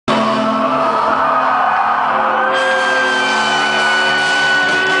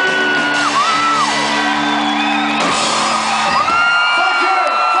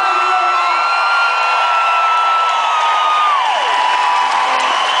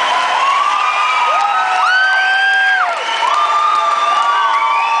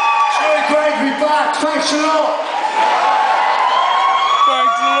Thanks a lot.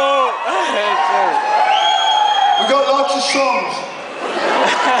 Thanks a lot. We've got lots of songs.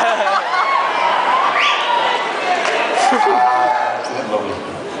 Isn't it lovely?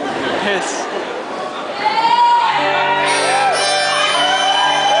 Yes.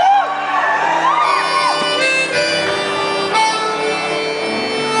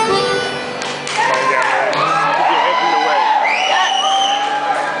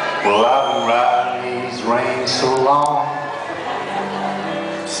 Well, I've been riding these reins so long,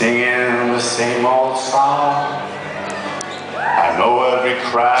 singing the same old song. I know every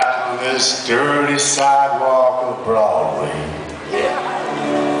crack on this dirty sidewalk of Broadway.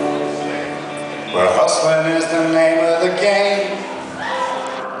 Where hustling is the name of the game,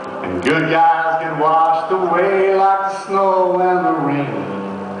 and good guys get washed away like the snow and the rain.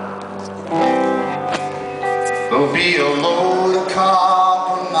 There'll be a load of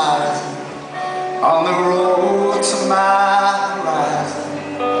compromising on the road to my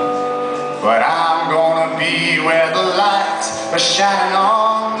horizon, but I'm gonna be where the lights are shining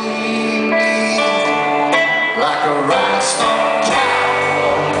on me, like a rhinestone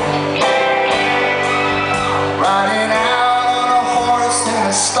cowboy, riding out on a horse in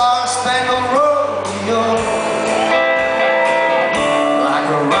a star-spangled rodeo, like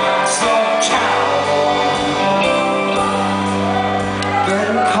a rhinestone cowboy,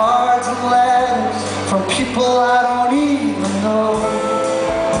 getting cards and letters from people I don't even know,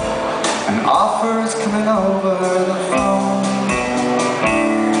 and offers coming over the phone.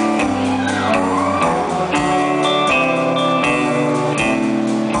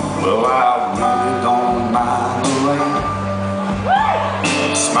 Well, I really don't mind the rain.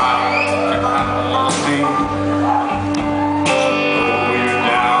 Smile at me. Oh, you're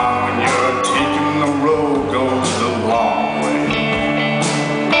down when you're taking the road goes the long way.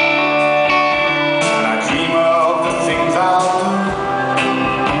 And I dream of the things I'll do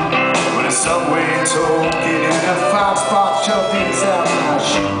when a subway token and a 5-spot shoved inside my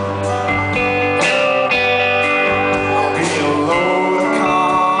shoe. I'll be a load of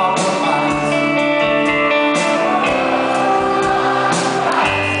compromise,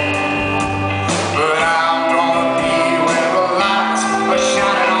 but I'm gonna be where the lights are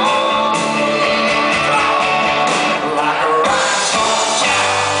shining on me, like a rhinestone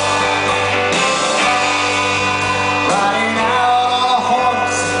cowboy, riding out on a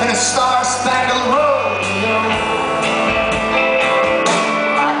horse in a star-spangled rodeo,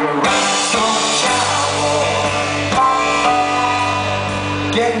 like a rhinestone cowboy,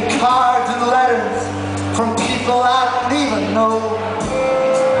 getting cards and letters from people I don't even know,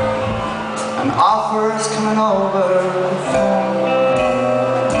 and offers coming over the phone.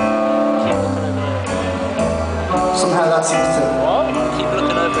 Somehow that seems to